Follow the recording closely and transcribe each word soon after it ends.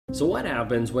So what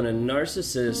happens when a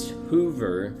narcissist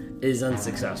hoover is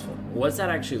unsuccessful? What's that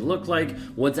actually look like?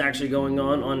 What's actually going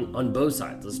on both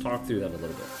sides? Let's talk through that a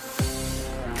little bit.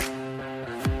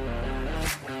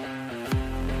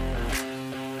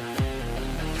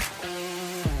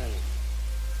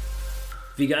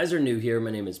 If you guys are new here, my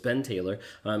name is Ben Taylor.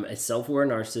 I'm a self-aware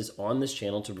narcissist on this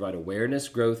channel to provide awareness,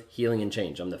 growth, healing, and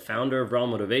change. I'm the founder of Raw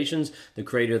Motivations, the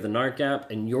creator of the NARC app,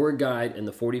 and your guide in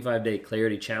the 45-day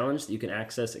Clarity Challenge that you can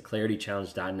access at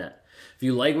claritychallenge.net. If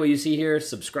you like what you see here,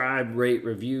 subscribe, rate,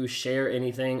 review, share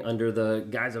anything under the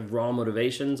guise of Raw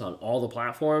Motivations on all the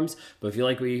platforms. But if you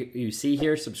like what you see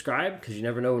here, subscribe, because you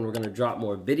never know when we're going to drop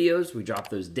more videos. We drop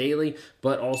those daily,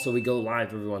 but also we go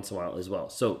live every once in a while as well.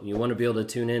 So you want to be able to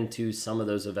tune in to some of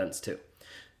those events too.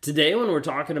 Today, when we're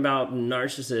talking about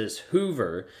narcissist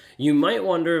hoover, you might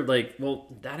wonder, like,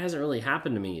 well, that hasn't really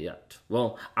happened to me yet.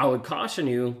 Well, I would caution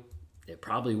you, it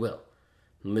probably will.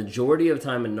 Majority of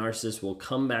time, a narcissist will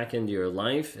come back into your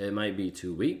life. It might be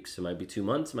 2 weeks, it might be 2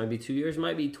 months, it might be 2 years, it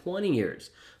might be 20 years.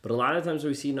 But a lot of times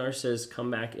we see narcissists come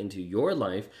back into your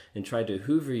life and try to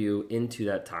hoover you into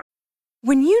that time.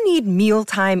 When you need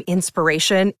mealtime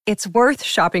inspiration, it's worth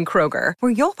shopping Kroger,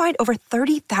 where you'll find over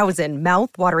 30,000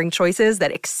 mouth-watering choices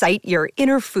that excite your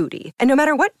inner foodie. And no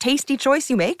matter what tasty choice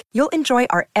you make, you'll enjoy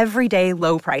our everyday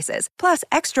low prices, plus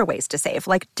extra ways to save,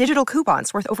 like digital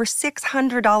coupons worth over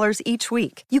 $600 each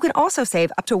week. You can also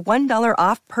save up to $1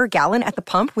 off per gallon at the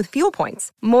pump with fuel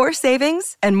points. More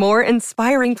savings and more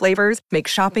inspiring flavors make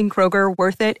shopping Kroger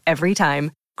worth it every time.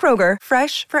 Kroger,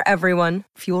 fresh for everyone.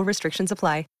 Fuel restrictions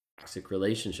apply. Toxic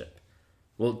relationship.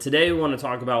 Well, today we want to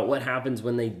talk about what happens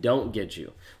when they don't get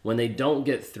you, when they don't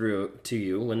get through to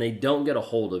you, when they don't get a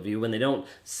hold of you, when they don't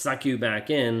suck you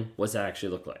back in. What's that actually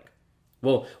look like?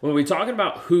 Well, when we're talking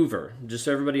about hoover, just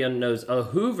so everybody knows, a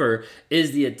hoover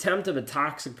is the attempt of a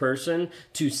toxic person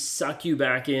to suck you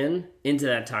back into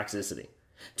that toxicity,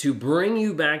 to bring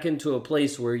you back into a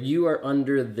place where you are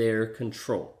under their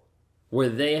control, where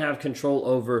they have control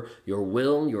over your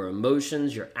will, your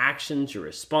emotions, your actions, your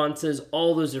responses,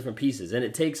 all those different pieces. And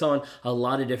it takes on a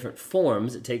lot of different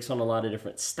forms. It takes on a lot of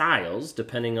different styles,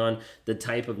 depending on the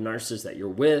type of narcissist that you're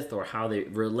with or how they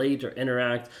relate or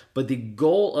interact. But the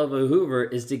goal of a hoover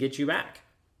is to get you back.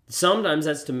 Sometimes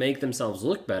that's to make themselves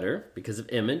look better because of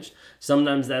image.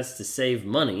 Sometimes that's to save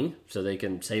money so they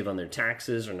can save on their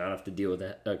taxes or not have to deal with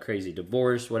a crazy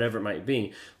divorce, whatever it might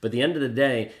be. But at the end of the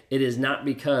day, it is not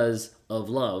because of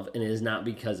love and it is not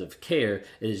because of care.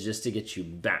 It is just to get you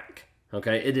back.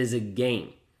 Okay? It is a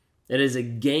game. It is a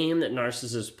game that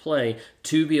narcissists play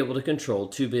to be able to control,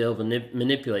 to be able to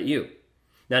manipulate you.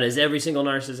 Now, does every single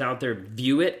narcissist out there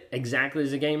view it exactly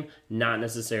as a game? Not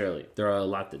necessarily. There are a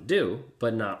lot that do,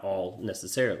 but not all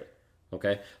necessarily,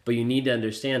 okay? But you need to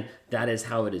understand that is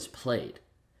how it is played.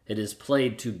 It is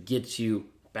played to get you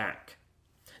back.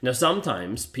 Now,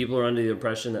 sometimes people are under the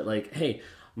impression that, like, hey,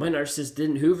 my narcissist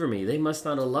didn't hoover me. They must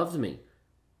not have loved me.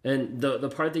 And the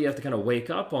part that you have to kind of wake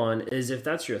up on is if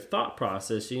that's your thought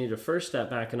process, you need to first step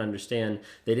back and understand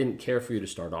they didn't care for you to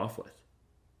start off with.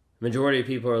 Majority of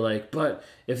people are like, but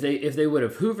if they would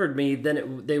have hoovered me,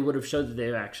 then they would have showed that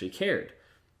they actually cared.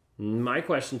 My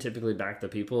question typically back to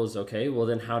people is, okay, well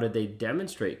then how did they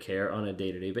demonstrate care on a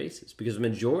day-to-day basis? Because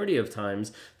majority of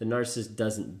times, the narcissist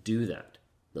doesn't do that.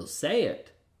 They'll say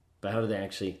it, but how do they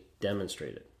actually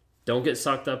demonstrate it? Don't get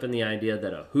sucked up in the idea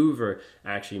that a hoover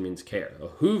actually means care. A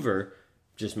hoover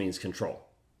just means control.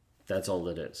 That's all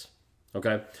it is.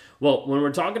 Okay, well, when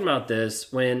we're talking about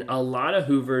this, when a lot of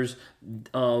hoovers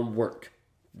work,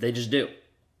 they just do.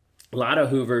 A lot of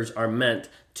hoovers are meant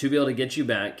to be able to get you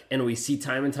back, and we see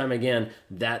time and time again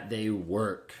that they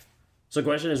work. So the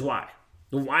question is why?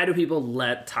 Why do people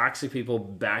let toxic people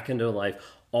back into life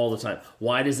all the time?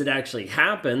 Why does it actually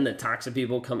happen that toxic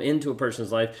people come into a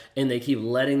person's life and they keep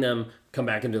letting them come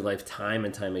back into life time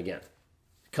and time again?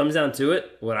 It comes down to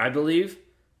it, what I believe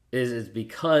is it's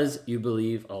because you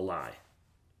believe a lie.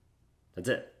 That's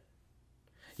it.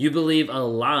 You believe a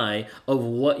lie of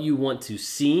what you want to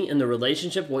see in the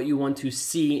relationship, what you want to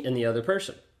see in the other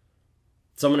person.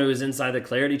 Someone who was inside the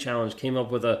Clarity Challenge came up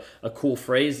with a cool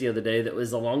phrase the other day that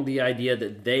was along the idea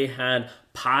that they had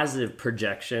positive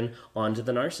projection onto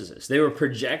the narcissist. They were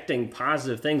projecting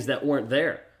positive things that weren't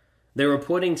there. They were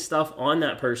putting stuff on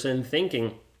that person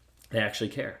thinking they actually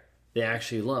care. They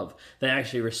actually love. They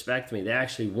actually respect me. They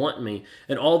actually want me.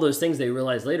 And all those things they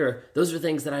realized later, those are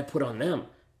things that I put on them.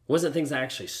 It wasn't things I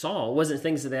actually saw. It wasn't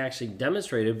things that they actually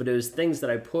demonstrated, but it was things that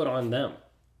I put on them.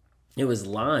 It was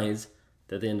lies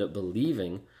that they end up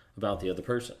believing about the other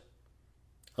person.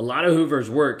 A lot of hoovers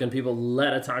work and people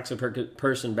let a toxic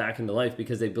person back into life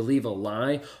because they believe a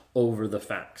lie over the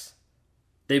facts.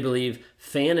 They believe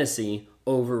fantasy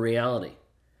over reality.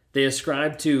 They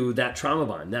ascribe to that trauma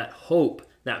bond, that hope,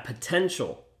 that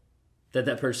potential that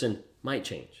that person might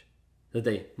change, that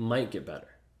they might get better,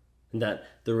 and that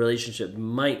the relationship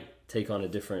might take on a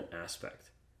different aspect.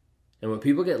 And when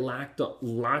people get locked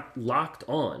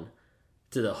on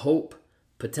to the hope,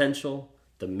 potential,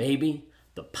 the maybe,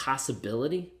 the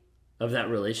possibility of that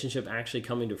relationship actually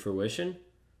coming to fruition,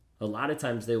 a lot of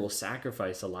times they will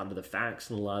sacrifice a lot of the facts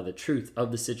and a lot of the truth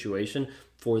of the situation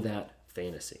for that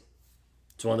fantasy.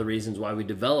 It's one of the reasons why we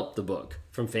developed the book,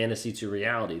 From Fantasy to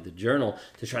Reality, the journal,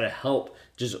 to try to help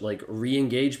just like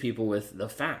re-engage people with the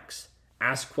facts.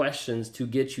 Ask questions to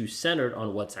get you centered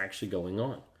on what's actually going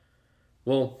on.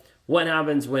 Well, what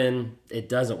happens when it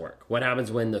doesn't work? What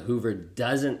happens when the hoover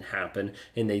doesn't happen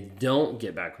and they don't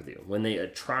get back with you? When they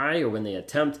try or when they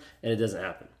attempt and it doesn't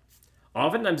happen?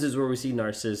 Oftentimes is where we see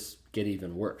narcissists get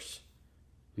even worse.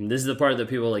 And this is the part that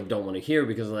people like don't want to hear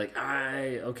because they're like,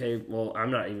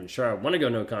 I'm not even sure I want to go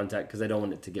no contact because I don't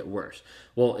want it to get worse.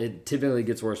 Well, it typically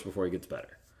gets worse before it gets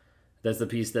better. That's the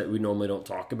piece that we normally don't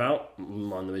talk about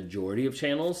on the majority of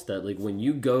channels, that like when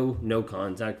you go no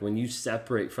contact, when you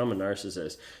separate from a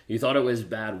narcissist, you thought it was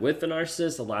bad with the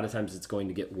narcissist, a lot of times it's going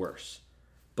to get worse,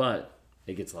 but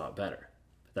it gets a lot better.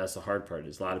 That's the hard part,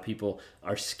 is a lot of people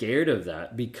are scared of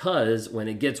that because when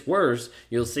it gets worse,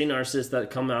 you'll see narcissists that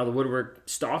come out of the woodwork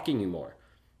stalking you more,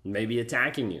 maybe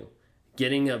attacking you,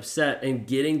 getting upset and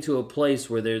getting to a place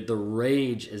where the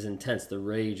rage is intense, the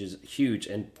rage is huge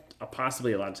and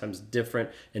possibly a lot of times different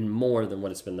and more than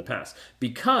what it's been in the past.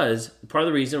 Because part of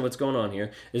the reason what's going on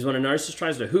here is when a narcissist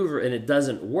tries to hoover and it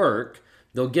doesn't work,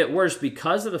 they'll get worse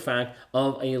because of the fact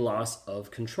of a loss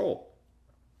of control.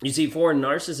 You see, for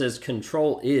narcissists,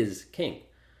 control is king.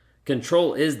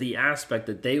 Control is the aspect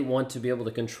that they want to be able to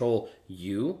control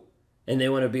you, and they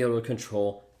want to be able to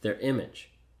control their image.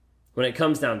 When it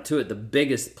comes down to it, the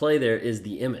biggest play there is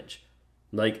the image.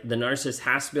 Like, the narcissist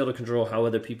has to be able to control how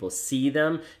other people see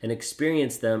them and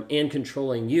experience them, and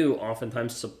controlling you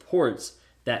oftentimes supports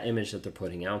that image that they're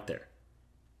putting out there.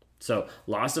 So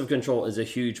loss of control is a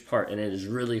huge part, and it is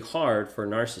really hard for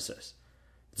narcissists.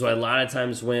 So a lot of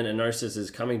times when a narcissist is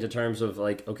coming to terms of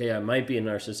like, okay, I might be a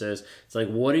narcissist, it's like,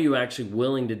 what are you actually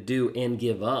willing to do and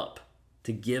give up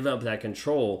to give up that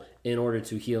control in order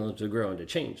to heal and to grow and to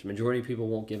change? Majority of people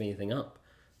won't give anything up.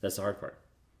 That's the hard part.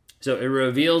 So it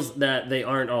reveals that they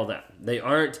aren't all that. They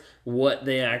aren't what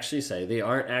they actually say. They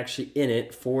aren't actually in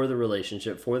it for the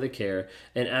relationship, for the care.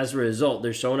 And as a result,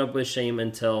 they're showing up with shame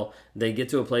until they get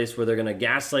to a place where they're going to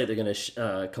gaslight. They're going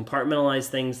to compartmentalize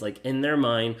things like in their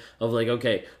mind of like,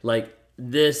 okay, like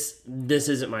this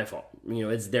isn't my fault. You know,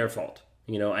 it's their fault.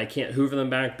 You know, I can't hoover them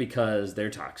back because they're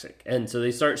toxic. And so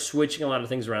they start switching a lot of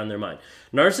things around in their mind.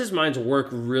 Narcissist minds work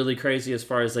really crazy as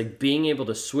far as like being able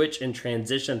to switch and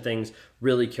transition things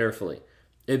really carefully.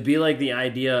 It'd be like the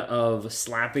idea of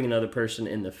slapping another person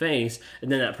in the face, and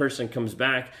then that person comes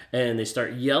back and they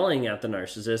start yelling at the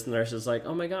narcissist, and the narcissist is like,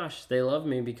 oh my gosh, they love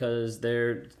me because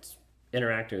they're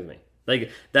interacting with me.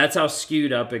 Like, that's how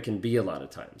skewed up it can be a lot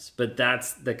of times. But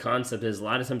that's the concept, is a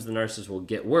lot of times the narcissist will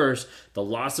get worse. The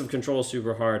loss of control is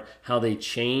super hard. How they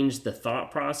change the thought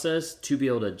process to be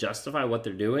able to justify what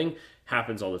they're doing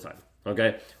happens all the time.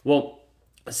 Okay? Well,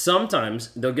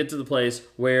 sometimes they'll get to the place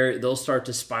where they'll start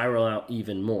to spiral out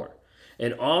even more.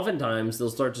 And oftentimes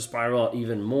they'll start to spiral out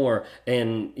even more,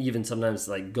 and even sometimes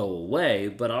like go away,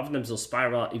 but oftentimes they'll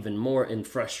spiral out even more in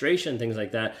frustration, things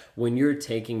like that, when you're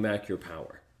taking back your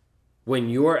power. When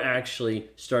you're actually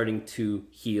starting to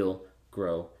heal,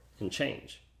 grow, and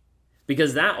change.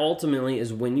 Because that ultimately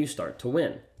is when you start to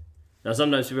win. Now,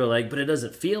 sometimes people are like, but it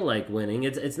doesn't feel like winning.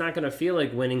 It's not going to feel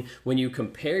like winning when you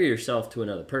compare yourself to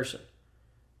another person.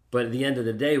 But at the end of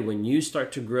the day, when you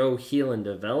start to grow, heal, and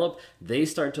develop, they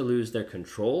start to lose their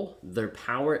control, their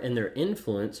power, and their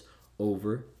influence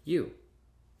over you.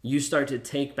 You start to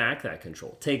take back that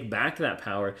control, take back that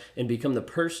power, and become the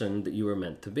person that you were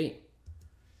meant to be.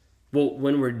 Well,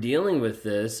 when we're dealing with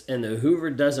this and the hoover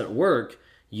doesn't work,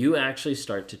 you actually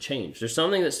start to change. There's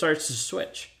something that starts to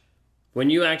switch. When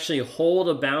you actually hold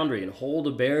a boundary and hold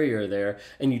a barrier there,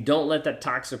 and you don't let that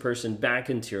toxic person back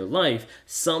into your life,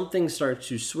 something starts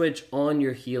to switch on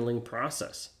your healing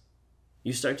process.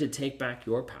 You start to take back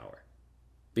your power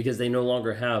because they no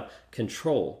longer have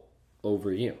control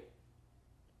over you.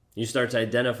 You start to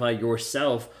identify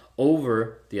yourself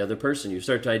over the other person. You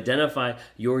start to identify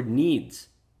your needs.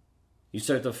 You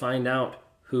start to find out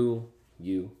who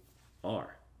you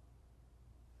are.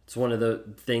 It's one of the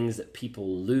things that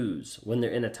people lose when they're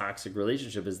in a toxic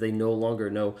relationship, is they no longer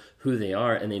know who they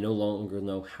are, and they no longer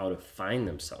know how to find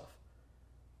themselves.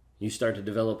 You start to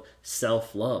develop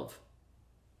self-love.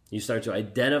 You start to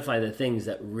identify the things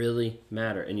that really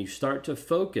matter, and you start to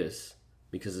focus,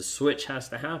 because the switch has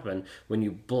to happen. When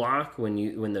you block, when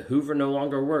the hoover no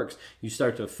longer works, you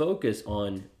start to focus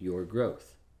on your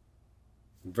growth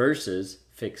versus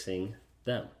fixing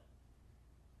them.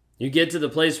 You get to the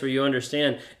place where you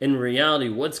understand, in reality,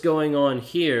 what's going on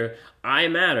here, I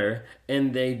matter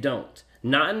and they don't.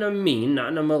 Not in a mean, not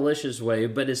in a malicious way,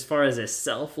 but as far as a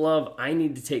self-love, I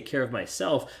need to take care of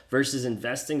myself versus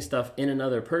investing stuff in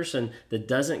another person that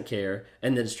doesn't care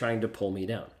and that is trying to pull me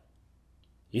down.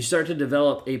 You start to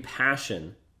develop a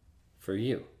passion for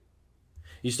you.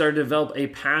 You start to develop a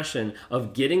passion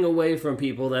of getting away from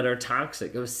people that are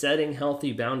toxic, of setting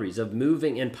healthy boundaries, of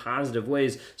moving in positive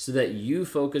ways so that you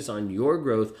focus on your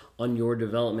growth, on your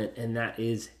development, and that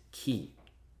is key.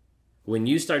 When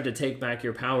you start to take back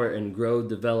your power and grow,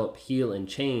 develop, heal, and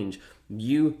change,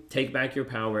 you take back your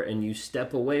power and you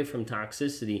step away from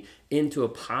toxicity into a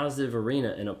positive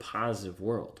arena and a positive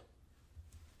world.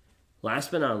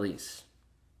 Last but not least,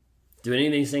 do any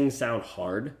of these things sound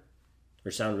hard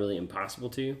or sound really impossible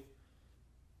to you?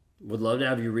 Would love to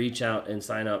have you reach out and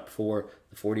sign up for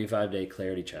the 45-day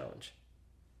Clarity Challenge.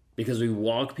 Because we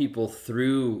walk people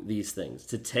through these things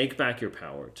to take back your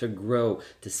power, to grow,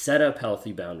 to set up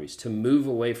healthy boundaries, to move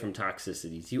away from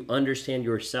toxicities. You understand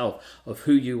yourself of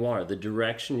who you are, the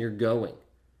direction you're going.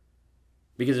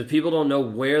 Because if people don't know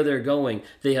where they're going,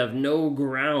 they have no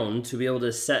ground to be able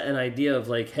to set an idea of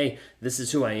like, hey, this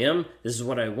is who I am. This is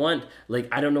what I want. Like,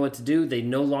 I don't know what to do. They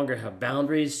no longer have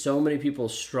boundaries. So many people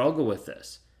struggle with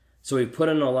this. So we put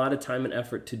in a lot of time and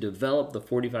effort to develop the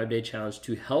 45-day challenge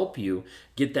to help you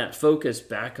get that focus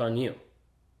back on you.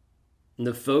 And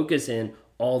the focus in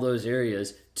all those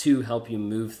areas to help you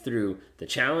move through the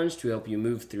challenge, to help you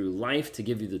move through life, to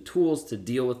give you the tools to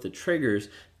deal with the triggers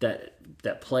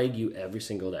that plague you every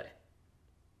single day.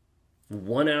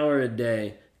 1 hour a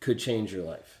day could change your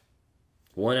life.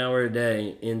 1 hour a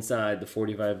day inside the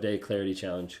 45-day Clarity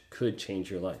Challenge could change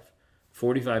your life.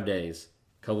 45 days.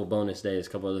 Couple bonus days,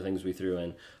 couple other things we threw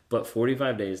in, but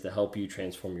 45 days to help you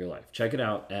transform your life. Check it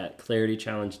out at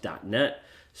claritychallenge.net.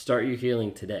 Start your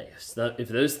healing today. If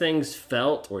those things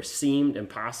felt or seemed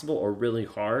impossible or really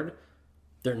hard,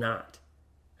 they're not.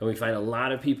 And we find a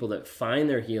lot of people that find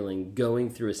their healing going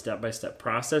through a step-by-step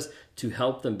process to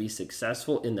help them be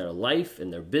successful in their life, in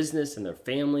their business, in their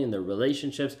family, in their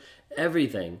relationships,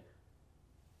 everything.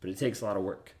 But it takes a lot of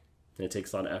work. And it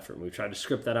takes a lot of effort. We've tried to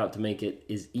script that out to make it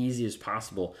as easy as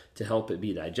possible to help it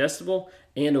be digestible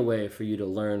and a way for you to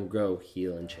learn, grow,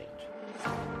 heal, and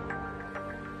change.